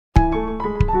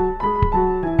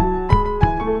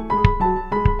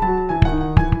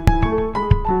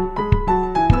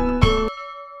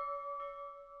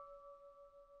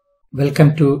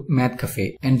Welcome to Math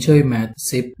Cafe. Enjoy math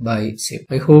sip by sip.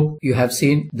 I hope you have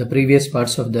seen the previous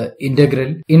parts of the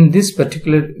integral. In this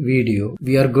particular video,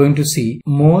 we are going to see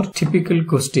more typical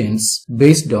questions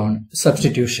based on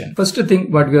substitution. First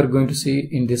thing what we are going to see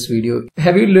in this video.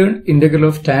 Have you learned integral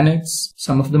of tan x?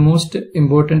 Some of the most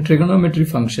important trigonometry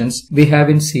functions we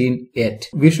haven't seen yet.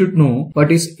 We should know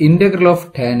what is integral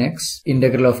of tan x,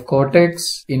 integral of cot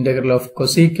x, integral of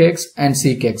cosec x and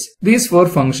sec x. These four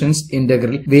functions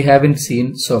integral we haven't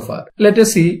seen so far. Let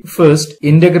us see first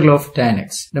integral of tan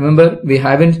x. Remember, we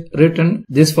haven't written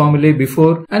this formula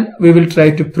before and we will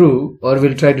try to prove or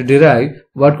we'll try to derive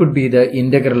what could be the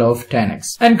integral of tan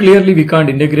x. And clearly we can't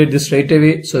integrate this straight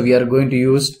away, so we are going to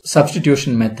use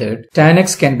substitution method. Tan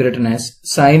x can be written as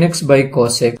sin x by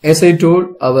cos x. As I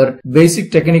told, our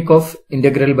basic technique of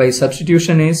integral by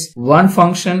substitution is one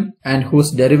function and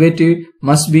whose derivative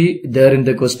must be there in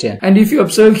the question. And if you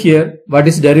observe here, what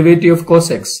is derivative of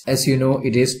cos x? As you know,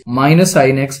 it is minus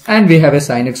sin x and we have a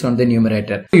sin x on the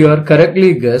numerator. You are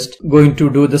correctly guessed. Going to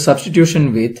do the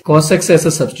substitution with cos x as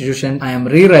a substitution. I am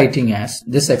rewriting as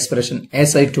this expression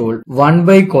as I told 1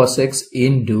 by cos x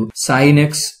into sin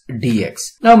x dx.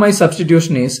 Now my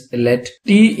substitution is let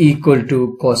t equal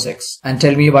to cos x and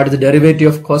tell me what is the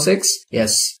derivative of cos x.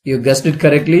 Yes, you guessed it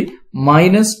correctly,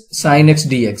 minus sin x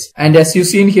dx. And as you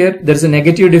seen here, there is a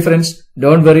negative difference.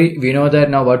 Don't worry, we know that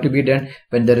now what to be done.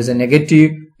 When there is a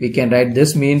negative, we can write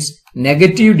this means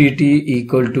negative dt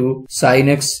equal to sin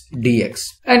x dx.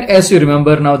 And as you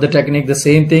remember now the technique, the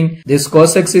same thing, this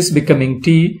cos x is becoming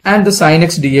t and the sin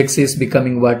x dx is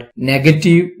becoming what?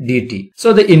 Negative dt.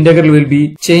 So the integral will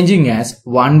be changing as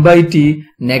 1 by t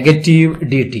negative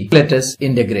dt. Let us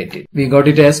integrate it. We got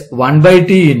it as 1 by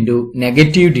t into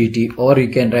negative dt, or you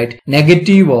can write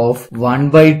negative of 1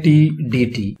 by t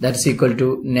dt. That's equal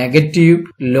to negative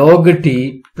log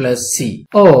t plus c,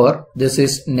 or this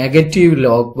is negative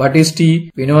log, what is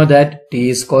t? We know that t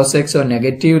is cos x, or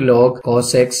negative log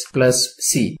cos x plus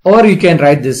c. Or you can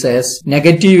write this as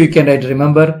negative, you can write,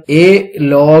 remember, a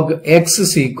log x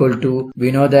is equal to, we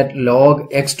know that log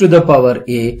x to the power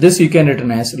a. This you can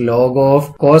written as log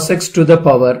of cos x to the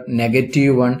power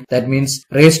negative 1. That means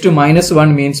raised to minus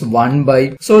 1 means 1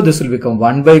 by. So this will become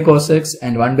 1 by cos x,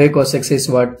 and 1 by cos x is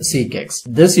what? Sec x.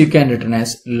 This you can written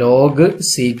as log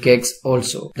sec x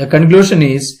also. The conclusion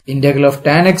is integral of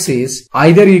tan x is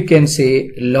either you can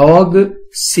say log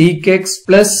sec x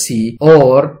plus c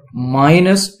or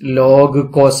minus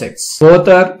log cos x. Both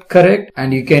are correct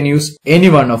and you can use any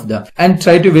one of them. And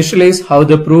try to visualize how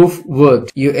the proof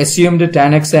worked. You assumed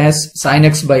tan x as sin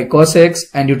x by cos x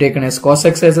and you taken as cos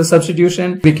x as a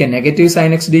substitution. We can negative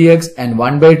sin x dx and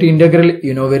 1 by t integral,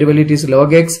 you know very well it is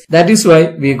log x. That is why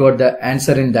we got the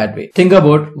answer in that way. Think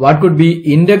about what could be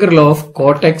integral of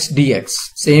cot x dx.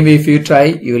 Same way if you try,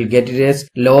 you will get it as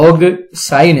log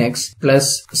sin x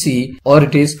plus c, or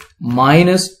it is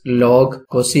minus log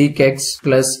cosec x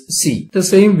plus c. The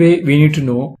same way we need to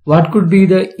know what could be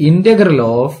the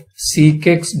integral of sec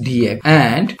x dx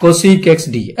and cosec x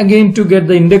dx. Again, to get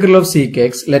the integral of sec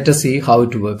x, let us see how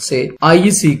it works. Say I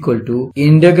is equal to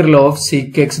integral of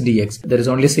sec x dx. There is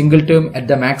only a single term. At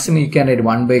the maximum you can write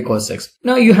 1 by cos x.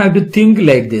 Now you have to think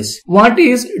like this. What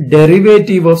is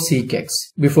derivative of sec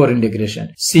x before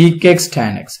integration? Sec x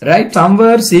tan x, right?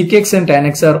 Somewhere sec x and tan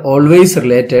x are always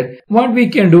related. What we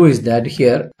can do is that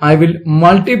here I will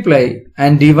multiply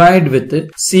and divide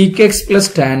with sec x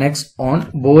plus tan x on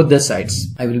both the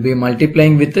sides. I will be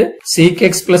multiplying with sec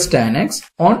x plus tan x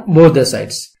on both the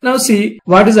sides. Now see,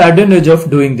 what is the advantage of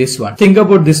doing this one? Think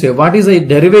about this way. What is a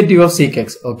derivative of sec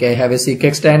x? Okay, I have a sec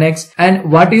x tan x.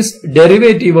 And what is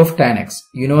derivative of tan x?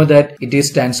 You know that it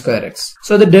is tan square x.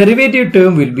 So the derivative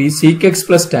term will be sec x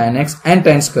plus tan x and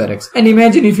tan square x. And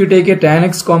imagine if you take a tan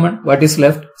x common, what is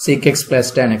left? Sec x plus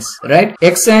tan x, right?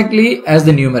 Exactly as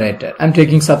the numerator. I'm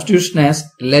taking substitution as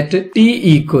let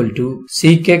t equal to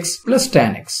sec x plus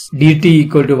tan x. dt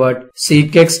equal to what?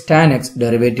 Sec x tan x,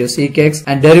 derivative sec x,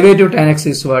 and derivative tan x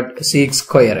is what? Sec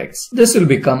square x. This will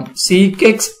become sec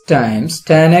x times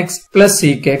tan x plus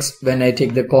sec x when I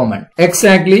take the common.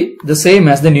 Exactly the same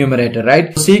as the numerator,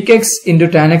 right? Sec x into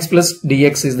tan x plus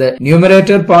dx is the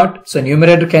numerator part. So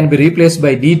numerator can be replaced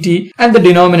by dt, and the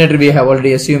denominator we have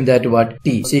already assumed that what?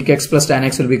 T. Sec x plus tan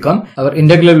x will become, our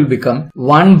integral will become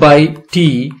 1 by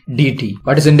t dt.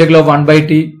 What is integral of 1 by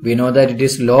t? We know that it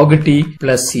is log t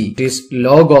plus c. It is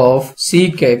log of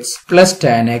sec x plus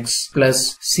tan x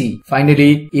plus c.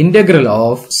 Finally, integral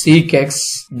of sec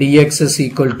x dx is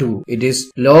equal to, it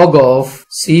is log of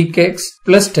sec x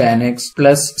plus tan x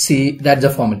plus c. That's the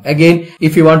formula. Again,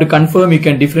 if you want to confirm, you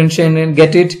can differentiate and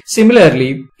get it.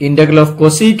 Similarly, integral of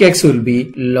cosec x will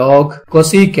be log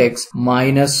cosec x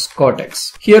minus cot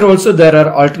x. Here also there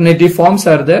are alternative forms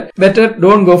are there. Better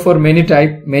don't go for many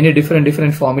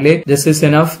different formulae. This is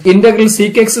enough. Integral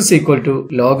sec x is equal to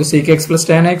log sec x plus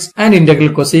tan x and integral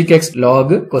cosec x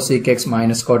log cosec x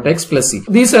minus cot x plus c.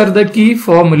 These are the key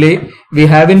formulae we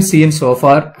haven't seen so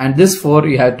far, and this 4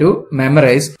 you have to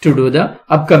memorize to do the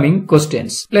upcoming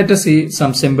questions. Let us see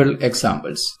some simple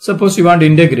examples. Suppose you want to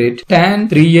integrate tan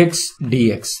 3x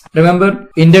dx. Remember,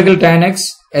 integral tan x,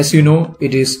 as you know,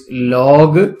 it is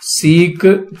log sec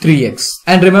 3x.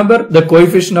 And remember, the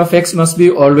coefficient of x must be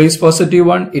always positive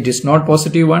 1. It is not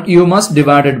positive 1. You must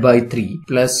divide it by 3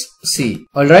 plus c.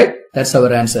 Alright? That's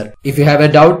our answer. If you have a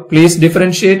doubt, please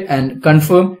differentiate and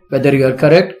confirm whether you are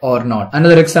correct or not.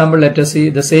 Another example, let us see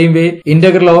the same way.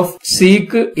 Integral of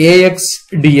sec ax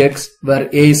dx, where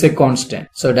a is a constant.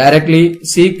 So directly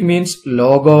sec means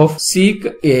log of sec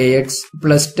ax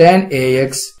plus tan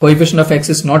ax. Coefficient of x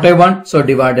is not a 1, so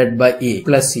divided by a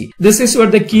plus c. This is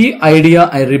what the key idea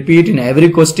I repeat in every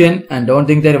question, and don't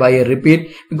think that why I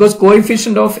repeat, because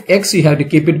coefficient of x you have to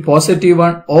keep it positive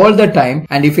 1 all the time,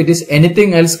 and if it is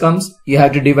anything else comes, you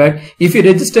have to divide. If you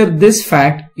register this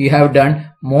fact, you have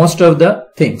done most of the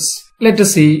things. Let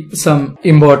us see some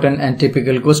important and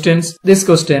typical questions. This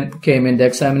question came in the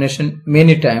examination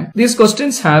many times. These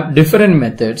questions have different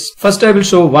methods. First I will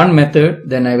show one method,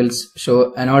 then I will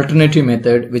show an alternative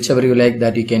method, whichever you like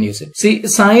that you can use it. See,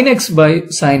 sin x by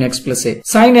sin x plus a.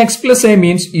 Sin x plus a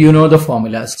means you know the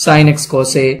formulas. Sin x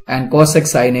cos a and cos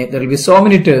x sin a. There will be so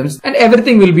many terms and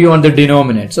everything will be on the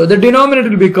denominator. So the denominator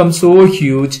will become so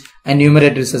huge and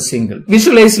numerator is a single.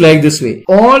 Visualize like this way.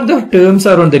 All the terms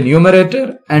are on the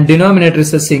numerator and denominator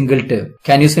is a single term.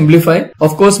 Can you simplify?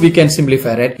 Of course we can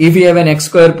simplify, right? If you have an x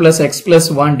square plus x plus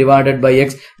 1 divided by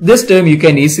x, this term you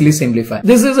can easily simplify.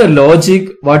 This is a logic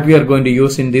what we are going to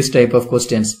use in this type of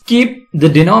questions. Keep the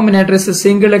denominator as a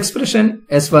single expression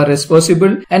as far as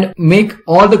possible and make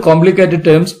all the complicated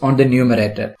terms on the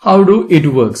numerator. How do it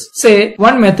works? Say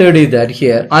one method is that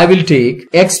here I will take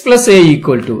x plus a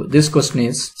equal to, this question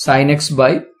is sin x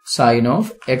by sin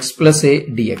of x plus a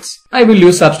dx. I will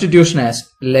use substitution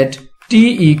as let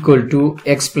t equal to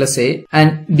x plus a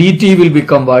and dt will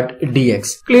become what?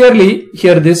 Dx. Clearly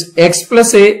here this x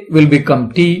plus a will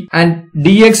become t and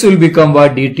dx will become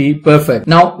what? Dt. Perfect.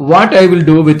 Now what I will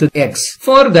do with x?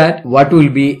 For that, what will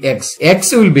be x?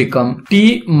 X will become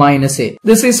t minus a.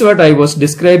 This is what I was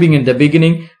describing in the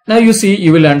beginning. Now you see,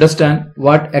 you will understand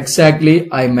what exactly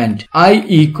I meant. I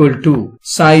equal to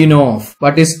sin of,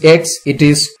 what is x? It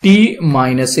is t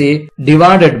minus a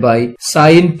divided by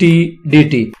sin t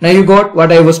dt. Now you got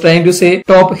what I was trying to say,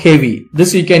 top heavy.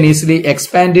 This you can easily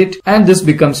expand it and this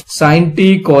becomes sin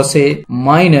t cos a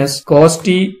minus cos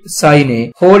t sin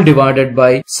a whole divided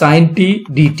by sin t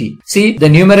dt. See, the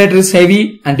numerator is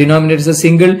heavy and denominator is a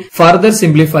single. Further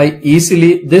simplify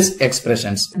easily this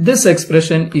expressions. This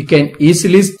expression you can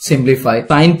easily simplify.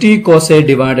 Sin t cos a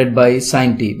divided by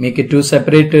sin t. Make it two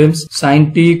separate terms.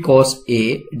 Sin t cos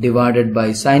a divided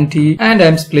by sin t, and I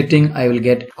am splitting. I will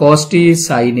get cos t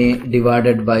sin a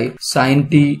divided by sin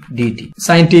t dt.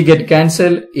 Sin t get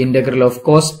cancelled. Integral of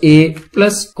cos a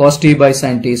plus cos t by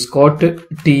sin t is cot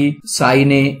t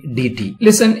sin a dt.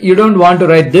 Listen, you don't want to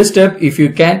write this step. If you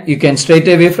can straight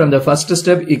away from the first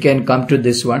step, you can come to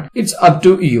this one. It's up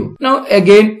to you. Now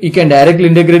again, you can directly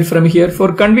integrate from here.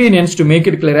 For convenience, to make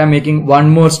it clear, I am making one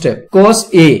more step.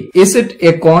 Cos a, is it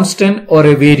a constant or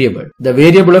a variable? The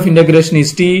variable of integration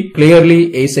is t.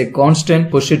 Clearly a is a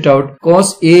constant. Push it out.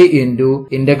 Cos a into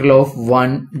integral of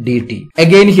 1 dt.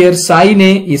 Again here sin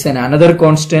a is another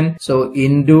constant. So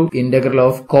into integral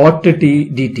of cot t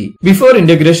dt. Before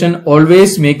integration,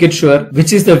 always make it sure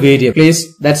which is the variable.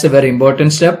 Please, that's a very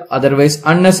important step. Otherwise,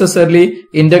 unnecessarily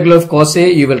integral of cos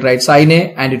a, you will write sin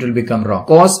a and it will become wrong.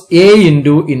 Cos a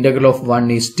into integral of 1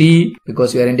 is t,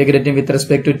 because we are integrating with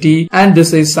respect to t, and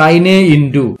this is sin a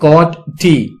into cot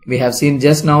t. We have seen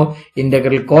just now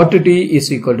integral cot t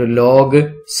is equal to log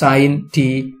sin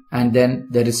t, and then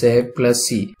there is a plus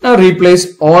c. Now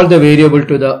replace all the variable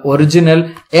to the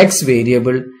original x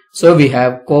variable. So we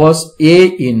have cos a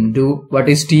into, what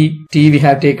is t? T we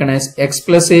have taken as x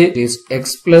plus a, is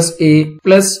x plus a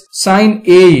plus sin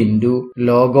a into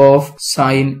log of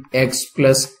sin x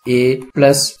plus A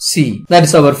plus C. That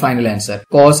is our final answer.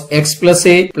 Cos x plus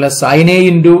A plus sin A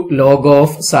into log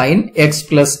of sin x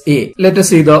plus A. Let us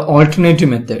see the alternative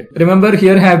method. Remember,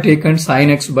 here I have taken sin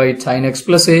x by sin x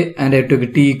plus A and I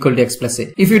took t equal to x plus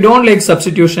A. If you don't like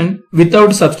substitution,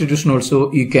 without substitution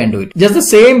also you can do it. Just the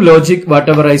same logic,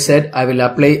 whatever I said, I will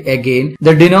apply again.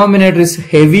 The denominator is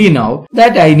heavy now,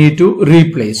 that I need to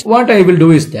replace. What I will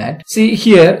do is that, see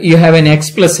here you have an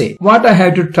x plus A. What I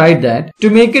have to try that, to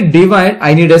make it divide,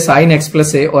 I need a sin x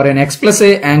plus A or an x plus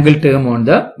A angle term on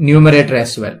the numerator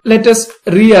as well. Let us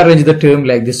rearrange the term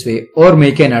like this way or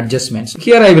make an adjustment. So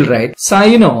here I will write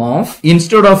sin of,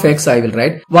 instead of x I will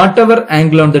write whatever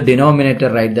angle on the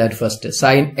denominator, write that first,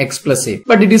 sin x plus A.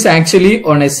 But it is actually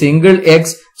on a single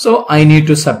x, so I need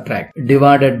to subtract,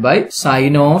 divided by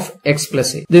sin of x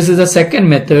plus A. This is the second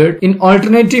method. In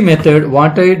alternative method,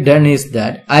 what I done is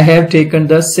that I have taken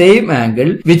the same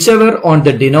angle, whichever on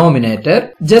the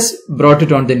denominator, just brought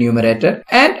it on the numerator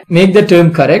and make the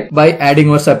term correct by adding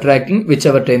or subtracting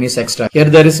whichever term is extra. Here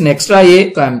there is an extra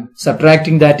A, so I am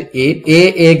subtracting that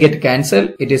A get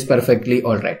cancelled. It is perfectly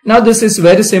alright. Now this is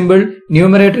very simple.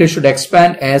 Numerator should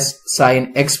expand as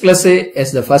sin x plus A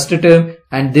as the first term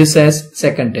and this as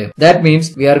second term. That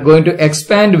means we are going to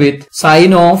expand with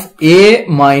sin of A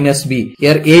minus B.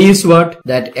 Here A is what?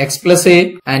 That x plus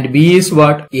A and B is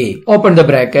what? A. Open the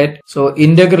bracket. So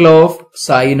integral of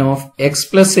sin of x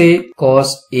plus A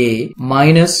cos A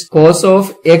minus cos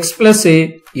of x plus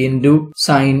A into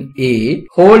sin A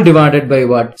whole divided by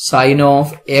what? Sin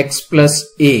of x plus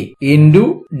A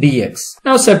into dx.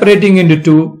 Now separating into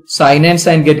two, sin and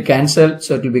sin get cancelled,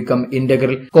 so it will become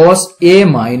integral cos A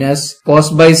minus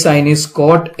cos by sin is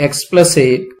cot x plus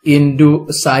A into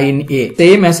sin A.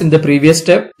 Same as in the previous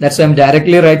step. That's why I'm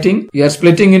directly writing. You are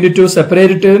splitting into two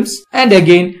separate terms, and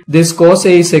again this cos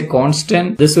A is a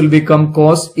constant. This will become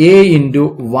cos A into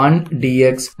 1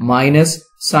 dx minus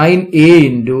sin A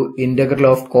into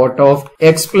integral of cot of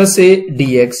x plus A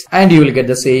dx, and you will get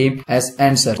the same as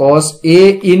answer, cos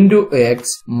A into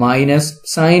x minus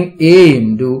sin A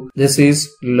into, this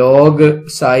is log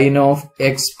sin of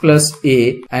x plus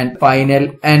A, and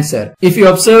final answer. If you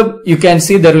observe, you can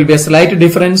see there will be a slight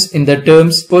difference in the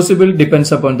terms. Possible,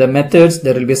 depends upon the methods.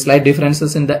 There will be slight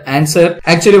differences in the answer.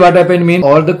 Actually what happened means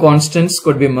all the constants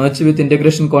could be merged with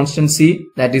integration constant C.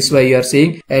 That is why you are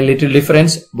seeing a little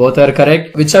difference. Both are correct.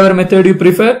 Whichever method you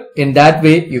prefer, in that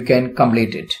way you can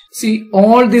complete it. See,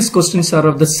 all these questions are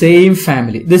of the same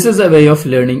family. This is a way of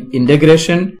learning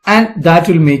integration, and that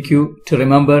will make you to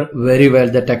remember very well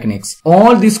the techniques.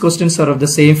 All these questions are of the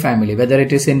same family, whether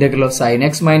it is integral of sin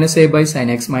x minus A by sin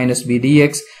x minus B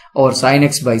dx, or sin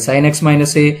x by sin x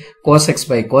minus A, cos x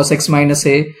by cos x minus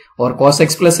A, or cos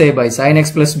x plus A by sin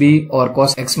x plus B, or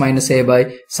cos x minus A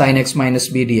by sin x minus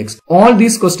B dx. All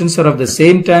these questions are of the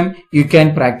same time. You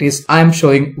can practice. I am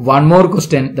showing one more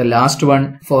question, the last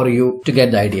one, for you to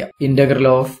get the idea. Integral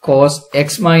of cos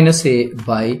x minus A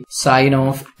by sin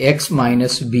of x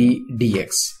minus B dx.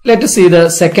 Let us see the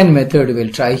second method we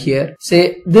will try here.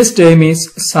 Say this term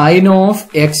is sin of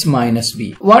x minus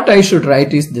B. What I should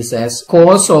write is this as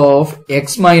cos of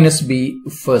x minus B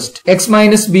first. X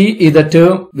minus B is the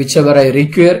term whichever I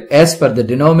require as per the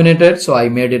denominator, so I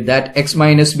made it that x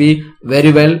minus B.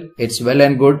 Very well, it's well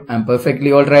and good. I'm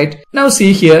perfectly alright. Now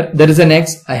see here, there is an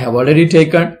x I have already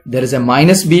taken. There is a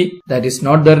minus B that is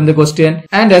not there in the question,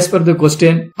 and as per the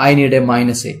question I need a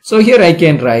minus A. So here I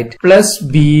can write plus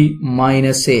B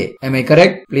minus A. Am I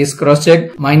correct? Please cross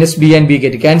check. Minus B and B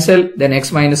get cancelled, then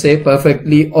x minus A.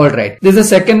 Perfectly alright. This is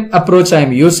the second approach I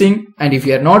am using, and if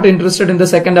you are not interested in the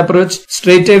second approach,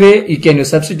 straight away you can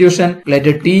use substitution. Let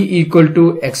it t equal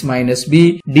to x minus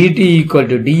B, dt equal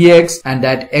to dx, and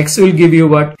that x will give you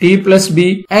what? T plus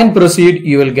B, and proceed.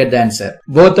 You will get the answer.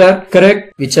 Both are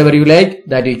correct. Whichever you like,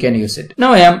 that you can use it.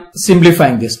 Now I am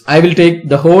simplifying this. I will take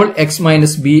the whole x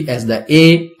minus B as the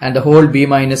A and the whole B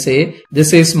minus A.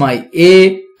 This is my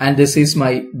A and this is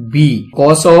my B.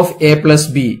 Cos of A plus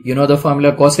B. You know the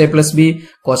formula, cos A plus B,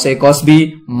 cos A cos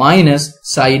B minus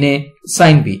sin A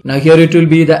sin B. Now here it will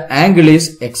be the angle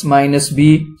is x minus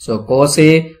B. So cos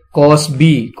A cos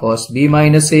B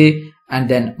minus A, and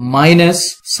then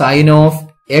minus sin of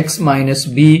x minus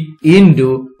B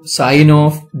into sin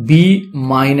of B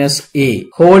minus A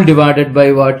whole divided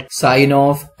by what? Sin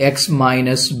of x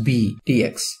minus B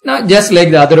dx. Now just like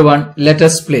the other one, let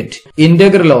us split.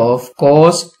 Integral of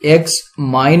cos x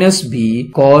minus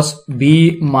B cos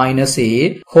B minus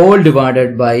A whole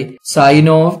divided by sin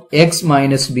of x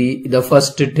minus B, the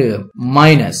first term,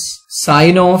 minus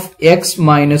sine of x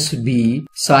minus b,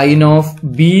 sine of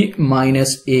b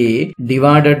minus a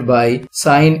divided by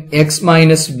sine x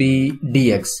minus b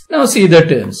dx. Now see the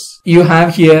terms. You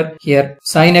have here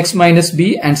sine x minus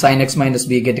b and sine x minus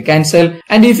b get cancelled.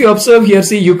 And if you observe here,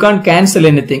 see, you can't cancel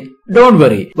anything. Don't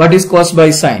worry. What is cos by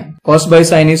sine? Cos by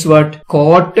sine is what?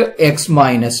 Cot x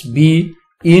minus b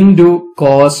into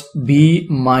cos b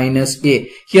minus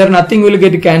a. Here nothing will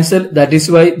get cancelled. That is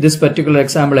why this particular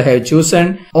example I have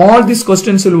chosen. All these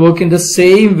questions will work in the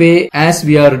same way as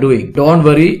we are doing. Don't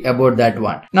worry about that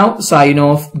one. Now sine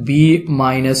of b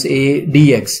minus a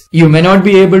dx. You may not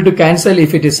be able to cancel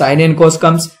if it is sine and cos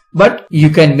comes, but you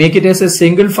can make it as a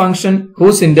single function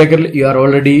whose integral you are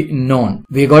already known.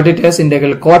 We got it as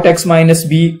integral cot x minus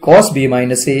b cos b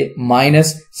minus a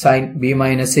minus sine b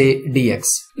minus a dx.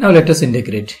 Now let us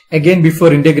integrate. Again,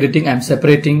 before integrating, I am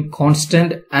separating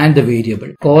constant and the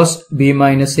variable. Cos b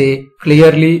minus a,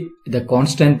 clearly the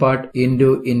constant part,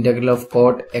 into integral of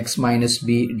cot x minus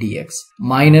b dx,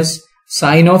 minus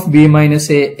sine of b minus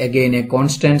a, again a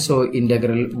constant, so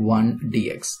integral 1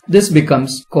 dx. This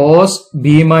becomes cos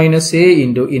b minus a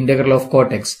into integral of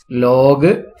cot x log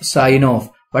sine of,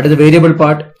 what is the variable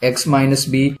part? X minus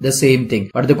b, the same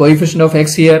thing. But the coefficient of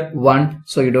x here? 1.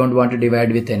 So you don't want to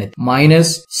divide with anything.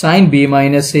 Minus sine b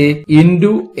minus a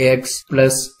into x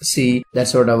plus c.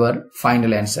 That's what our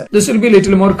final answer. This will be a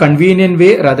little more convenient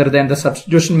way rather than the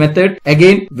substitution method.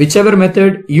 Again, whichever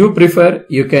method you prefer,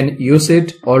 you can use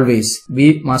it always.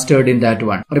 Be mastered in that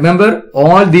one. Remember,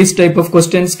 all these type of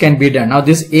questions can be done. Now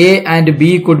this a and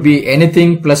b could be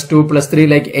anything, plus 2, plus 3,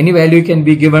 like any value can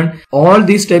be given. All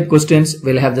these type questions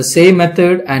will have the same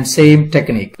method and same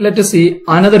technique. Let us see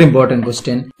another important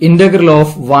question. Integral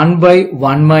of 1 by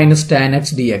 1 minus tan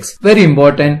x dx. Very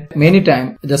important. Many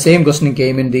times the same question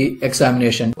came in the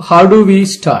examination. How do we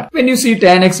start? When you see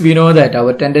tan x, we know that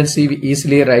our tendency, we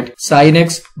easily write sin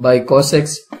x by cos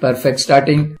x. Perfect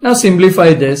starting. Now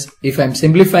simplify this. If I am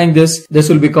simplifying this, this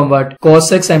will become what?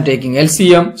 Cos x, I am taking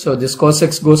LCM. So this cos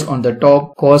x goes on the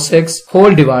top. Cos x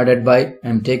whole divided by, I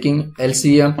am taking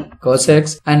LCM, cos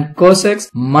x, and cos x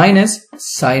minus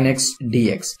sin x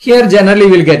dx. Here generally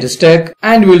we'll get stuck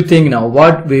and we'll think now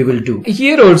what we will do.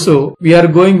 Here also we are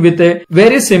going with a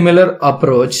very similar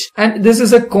approach, and this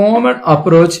is a common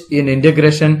approach in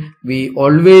integration we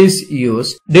always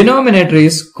use. Denominator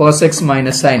is cos x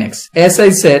minus sin x. As I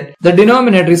said, the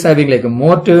denominator is having like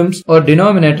more terms, or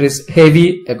denominator is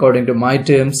heavy according to my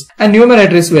terms, and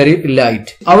numerator is very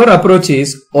light. Our approach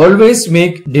is always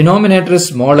make denominator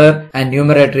smaller and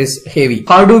numerator is heavy.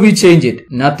 How do we change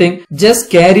it? Nothing.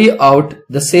 Just carry out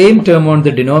the same term on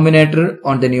the denominator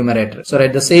on the numerator. So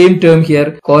write the same term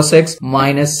here, cos x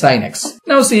minus sin x.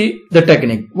 Now see the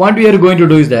technique. What we are going to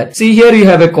do is that, see here you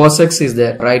have a cos x is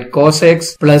there, right? Cos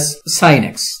x plus sin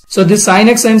x. So this sin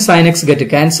x and sin x get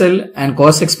cancelled, and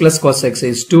cos x plus cos x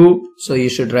is 2. So you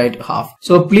should write half.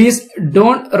 So please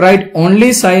don't write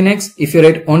only sin x. If you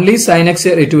write only sin x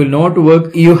here, it will not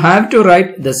work. You have to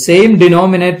write the same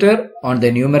denominator on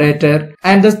the numerator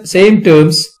and the same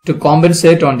terms to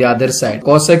compensate on the other side.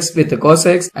 Cos x with the cos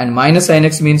x, and minus sin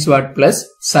x means what? Plus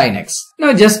sin x.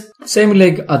 Now just same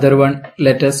like other one,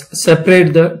 let us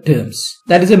separate the terms.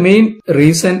 That is the main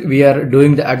reason we are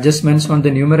doing the adjustments on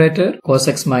the numerator. Cos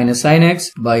x minus sin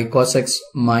x by cos x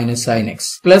minus sin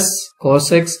x plus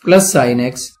cos x plus sin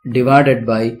x divided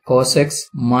by cos x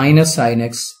minus sin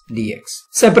x dx.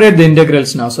 Separate the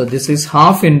integrals now. So this is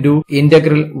half into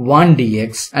integral 1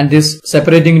 dx, and this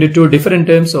separating into two different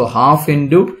terms. So half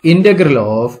into integral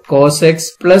of cos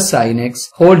x plus sin x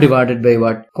whole divided by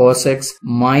what? Cos x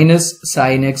minus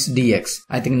sin x dx.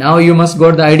 I think now you must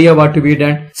got the idea what to be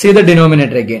done. See the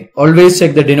denominator again. Always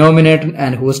check the denominator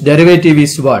and whose derivative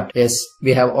is what. Yes,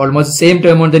 we have almost the same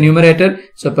term on the numerator.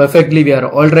 So perfectly we are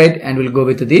alright, and we'll go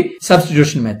with the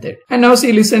substitution method. And now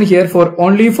see, listen here, for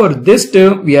only for this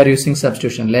term we are using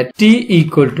substitution. Let t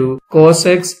equal to cos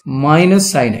x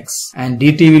minus sin x, and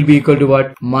dt will be equal to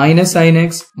what? Minus sin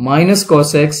x minus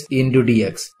cos x into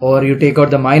dx. Or you take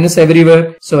out the minus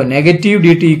everywhere. So negative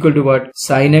dt equal to what?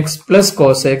 Sin x plus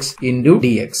cos x into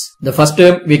dx. The first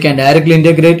term we can directly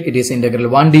integrate. It is integral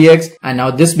 1 dx, and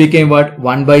now this became what?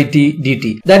 1 by t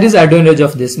dt. That is the advantage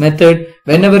of this method.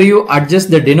 Whenever you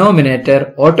adjust the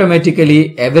denominator,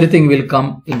 automatically everything will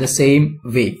come in the same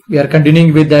way. We are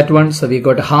continuing with that one. So we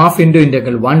got half into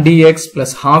integral 1 dx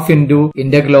plus half into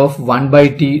integral of 1 by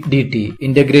t dt.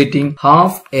 Integrating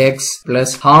half x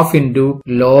plus half into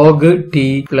log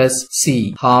t plus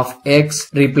c. Half x,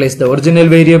 replace the original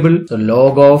variable. So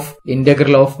log of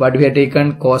integral of what we have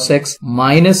taken, cos x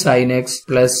minus sin x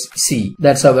plus c.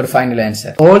 That's our final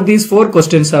answer. All these four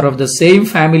questions are of the same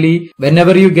family.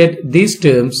 Whenever you get these these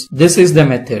terms, this is the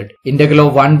method. Integral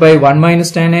of 1 by 1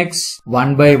 minus tan x,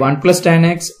 1 by 1 plus tan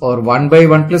x, or 1 by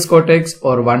 1 plus cot x,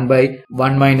 or 1 by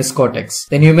 1 minus cot x.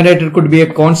 The numerator could be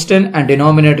a constant and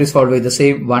denominator is always the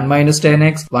same. 1 minus tan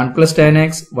x, 1 plus tan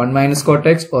x, 1 minus cot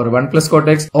x, or 1 plus cot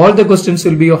x. All the questions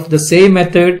will be of the same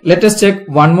method. Let us check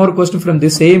one more question from the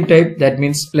same type. That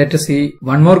means let us see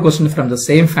one more question from the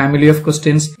same family of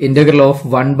questions. Integral of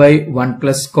 1 by 1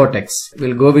 plus cot x.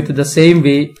 We'll go with the same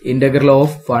way. Integral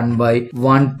of 1 by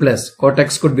 1 plus cot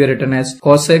x could be written as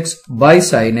cos x by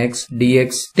sin x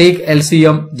dx. Take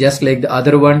LCM just like the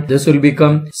other one. This will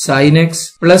become sin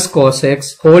x plus cos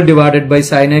x whole divided by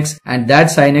sin x, and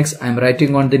that sin x I am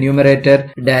writing on the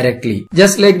numerator directly.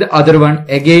 Just like the other one,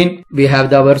 again we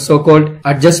have our so-called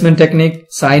adjustment technique,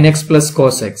 sin x plus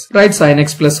cos x. Write sin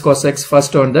x plus cos x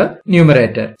first on the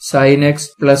numerator. Sin x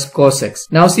plus cos x.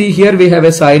 Now see here we have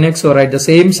a sin x, so write the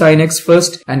same sin x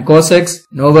first, and cos x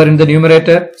nowhere in the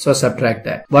numerator, so subtract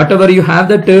that. Whatever you have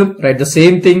the term, write the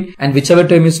same thing, and whichever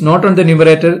term is not on the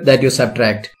numerator, that you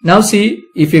subtract. Now see,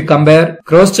 if you compare,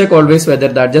 cross check always whether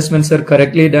the adjustments are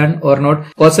correctly done or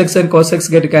not. Cos x and cos x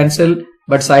get cancelled,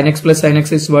 but sin x plus sin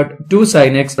x is what? 2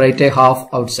 sin x, write a half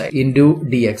outside into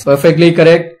dx. Perfectly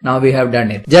correct. Now we have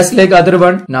done it. Just like other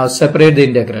one, now separate the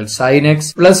integral. Sin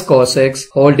x plus cos x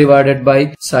whole divided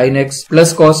by sin x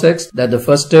plus cos x, that's the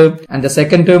first term, and the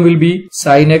second term will be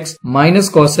sin x minus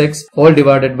cos x whole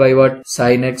divided by what?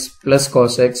 Sin x plus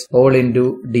cos x whole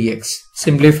into dx.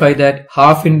 Simplify that.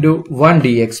 Half into 1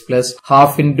 dx plus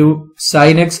half into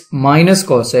sin x minus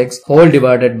cos x whole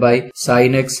divided by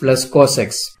sin x plus cos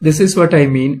x. This is what I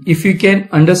mean. If you can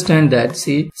understand that,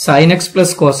 see, sin x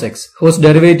plus cos x, whose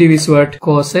derivative is what?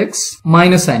 Cos x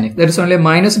minus sin x. There is only a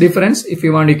minus difference. If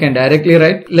you want, you can directly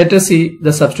write. Let us see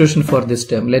the substitution for this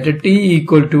term. Let it t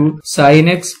equal to sin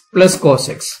x plus cos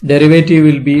x. Derivative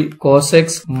will be cos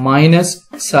x minus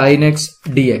sin x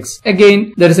dx.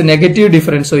 Again, there is a negative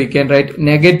difference, so you can write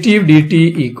negative dt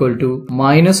equal to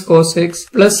minus cos x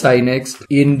plus sin x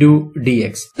into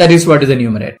dx. That is what is the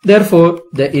numerator. Therefore,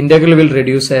 the integral will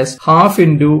reduce as half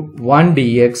into 1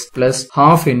 dx plus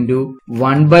half into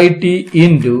 1 by t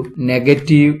into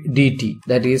negative dt.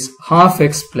 That is half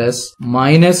x plus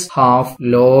minus half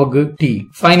log t.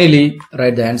 Finally,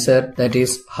 write the answer. That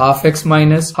is half x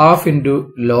minus half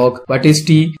into log. What is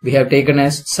t? We have taken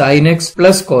as sin x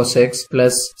plus cos x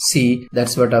plus c.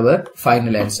 That's what our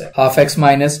final answer. Half x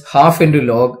minus half into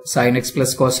log sin x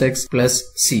plus cos x plus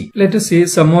c. Let us see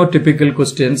some more typical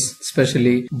questions,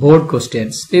 especially board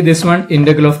questions. See this one,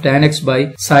 integral of tan x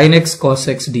by sin x cos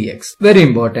x dx. Very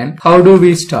important. How do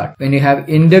we start? When you have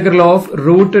integral of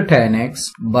root tan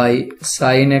x by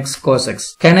sin x cos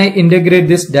x. Can I integrate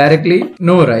this directly?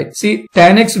 No, right? See,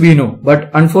 tan x we know,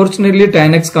 but unfortunately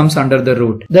tan x comes under the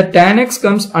root. The tan x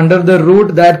comes under the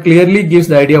root, that clearly gives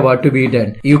the idea what to be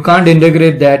done. You can't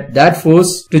integrate that. That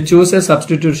force to choose a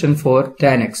substitution for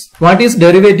tan x. What is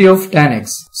derivative of tan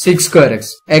x? 6 square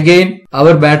x. Again,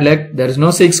 our bad luck, there is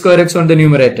no 6 square x on the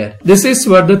numerator. This is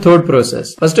what the third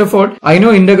process. First of all, I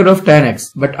know integral of tan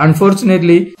x, but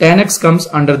unfortunately tan x comes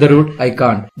under the root. I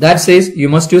can't. That says you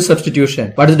must use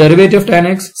substitution. What is the derivative of tan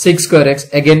x? 6 square x.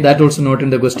 Again, that also not in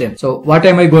the question. So what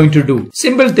am I going to do?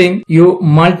 Simple thing, you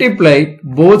multiply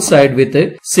both sides with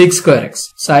 6 square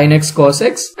x, sin x cos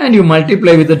x, and you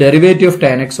multiply with the derivative of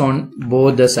tan x on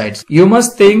both the sides. You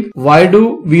must think, why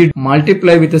do we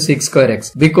multiply with the 6 square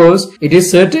x? Because it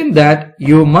is certain that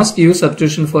you must use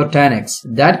substitution for tan x.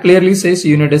 That clearly says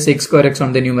you need a 6 square x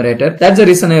on the numerator. That's the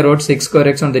reason I wrote 6 square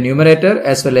x on the numerator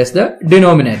as well as the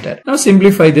denominator. Now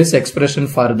simplify this expression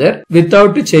further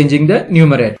without changing the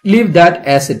numerator. Leave that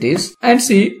as it is and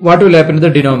see what will happen to the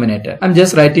denominator. I'm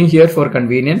just writing here for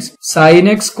convenience. Sin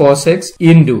x cos x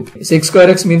into 6 square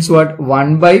x means what?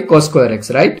 1 by cos square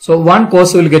x, right? So 1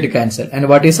 cos will get cancelled. And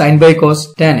what is sin by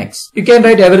cos? Tan x. You can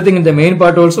write everything in the main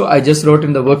part also. I just wrote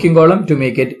in the working column to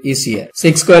make it easier.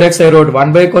 6 square x I wrote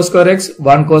 1 by cos square x.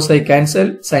 1 cos I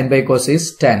cancel. Sin by cos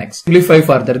is tan x. Simplify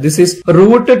further. This is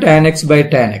root tan x by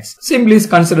tan x. Simply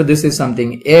consider this is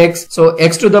something x. So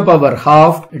x to the power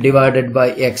half divided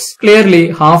by x.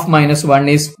 Clearly half minus 1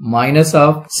 is minus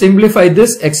half. Simplify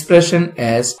this expression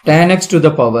as tan x to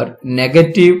the power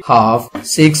negative half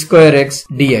 6 square x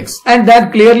dx. And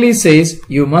that clearly says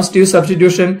you must use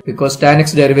substitution because tan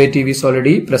x derivative is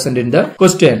already present in the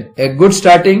question. A good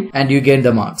starting and you gain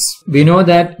the marks. We know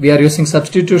that we are using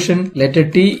substitution. Let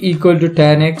t equal to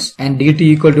tan x and dt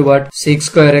equal to what? 6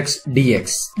 square x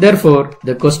dx. Therefore,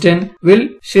 the question will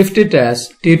shift it as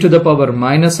t to the power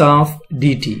minus half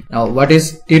dt. Now, what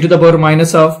is t to the power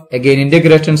minus half? Again,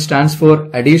 integration stands for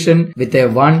addition with a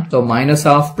 1. So, minus minus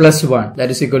half plus 1,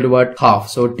 that is equal to what? Half.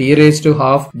 So t raised to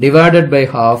half divided by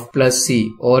half plus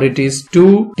c, or it is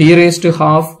 2 t raised to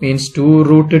half means 2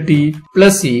 root t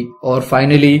plus c, or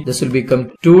finally this will become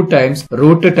 2 times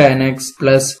root tan x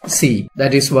plus c.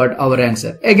 That is what our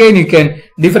answer. Again, you can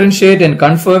differentiate and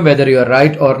confirm whether you are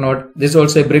right or not. This is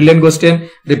also a brilliant question,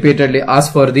 repeatedly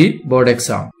asked for the board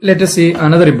exam. Let us see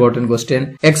another important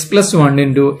question. X plus 1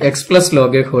 into x plus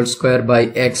log x whole square by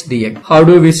x dx. How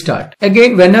do we start?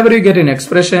 Again, whenever you get an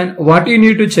expression, what you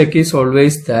need to check is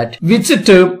always that which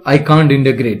term I can't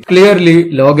integrate.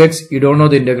 Clearly log x, you don't know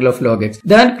the integral of log x.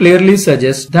 That clearly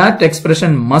suggests that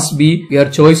expression must be your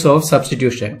choice of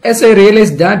substitution. As I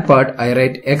realize that part, I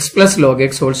write x plus log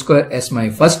x whole square as my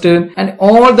first term and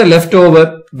all the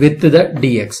leftover with the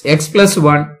dx, x plus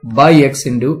 1 by x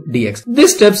into dx.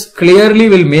 These steps clearly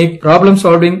will make problem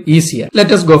solving easier.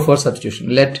 Let us go for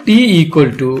substitution. Let t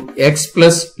equal to x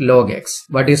plus log x.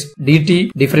 What is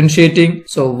dt? Differentiating.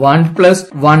 So 1 plus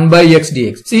 1 by x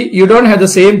dx. See, you don't have the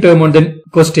same term on the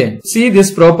question. See this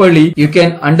properly, you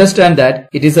can understand that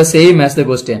it is the same as the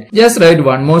question. Just write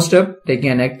one more step,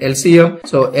 taking an LCM.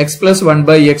 So x plus 1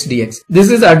 by x dx. This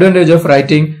is the advantage of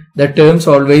writing the terms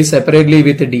always separately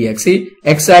with the dx. See,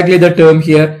 exactly the term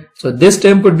here. So this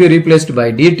term could be replaced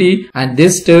by dt and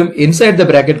this term inside the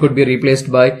bracket could be replaced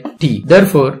by t.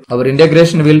 Therefore, our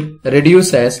integration will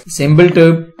reduce as simple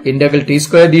term integral t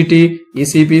square dt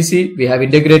ECPC. We have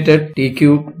integrated t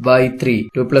cube by 3,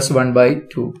 2 plus 1 by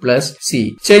 2 plus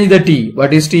c. Change the t.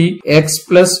 What is t? X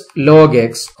plus log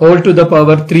x whole to the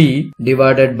power 3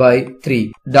 divided by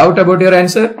 3. Doubt about your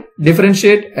answer?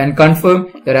 Differentiate and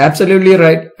confirm. You're absolutely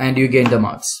right and you gain the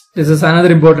marks. This is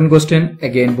another important question.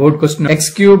 Again, board question. X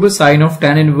cube sine of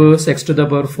tan inverse x to the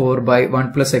power 4 by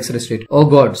 1 plus x raised to 8. Oh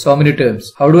God, so many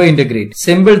terms. How do I integrate?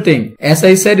 Simple thing. As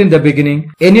I said in the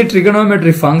beginning, any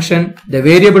trigonometry function, the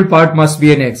variable part must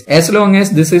be an x. As long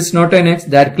as this is not an x,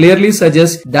 that clearly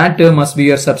suggests that term must be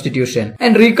your substitution.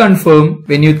 And reconfirm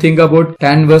when you think about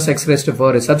tan inverse x raised to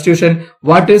 4 is substitution.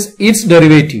 What is its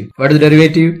derivative? What is the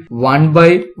derivative? 1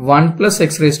 by 1 plus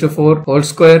x raised to 4 whole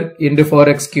square into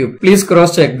 4x cube. Please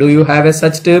cross check. Do you have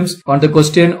such terms on the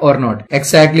question or not?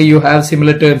 Exactly, you have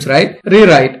similar terms, right?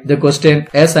 Rewrite the question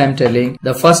as I am telling.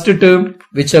 The first term,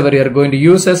 whichever you are going to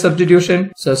use as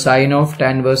substitution. So sine of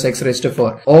tan inverse x raised to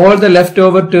 4. All the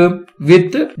leftover term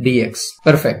with dx.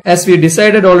 Perfect. As we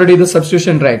decided already the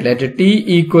substitution, right? Let t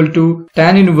equal to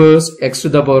tan inverse x to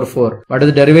the power 4. What is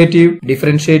the derivative?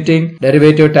 Differentiating.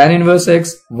 Derivative tan inverse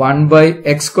x 1 by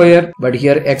x square, but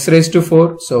here x raised to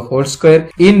 4. So whole square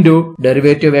into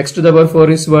derivative x to the power 4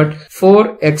 is what?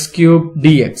 4x cube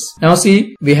dx. Now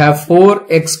see, we have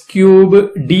 4x cube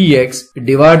dx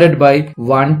divided by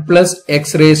 1 plus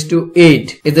x raised to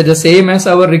 8. Is it the same as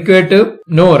our required term?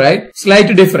 No, right?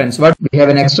 Slight difference. What? We have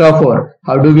an extra 4.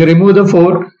 How do we remove the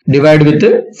 4? Divide with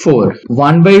 4.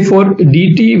 1 by 4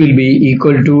 dt will be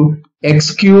equal to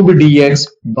x cube dx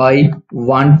by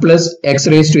 1 plus x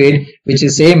raised to 8, which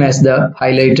is same as the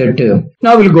highlighted term.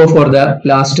 Now we'll go for the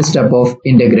last step of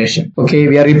integration. Okay,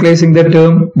 we are replacing the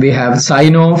term. We have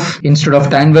sine of, instead of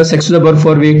tan inverse x to the power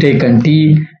 4, we have taken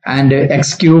t, and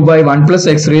x cube by 1 plus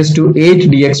x raised to 8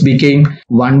 dx became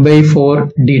 1 by 4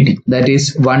 dt. That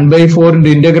is 1 by 4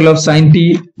 into integral of sine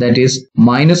t, that is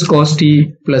minus cos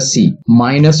t plus c,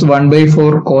 minus 1 by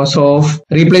 4 cos of,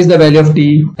 replace the value of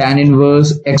t, tan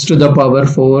inverse x to the power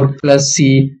 4 plus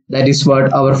c. That is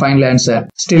what our final answer.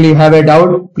 Still you have a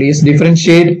doubt? Please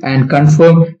differentiate and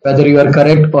confirm whether you are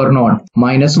correct or not.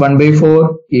 Minus 1 by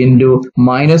 4 into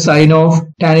minus sine of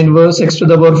tan inverse x to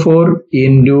the power 4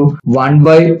 into 1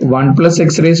 by 1 plus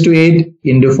x raised to 8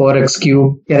 into 4x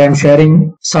cube. Here I am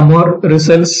sharing some more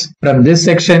results from this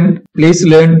section. Please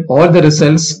learn all the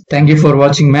results. Thank you for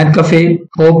watching Math Cafe.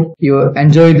 Hope you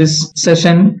enjoy this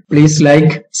session. Please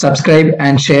like, subscribe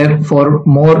and share for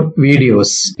more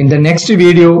videos. In the next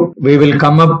video, we will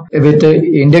come up with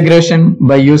integration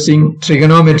by using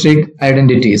trigonometric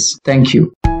identities. Thank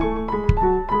you.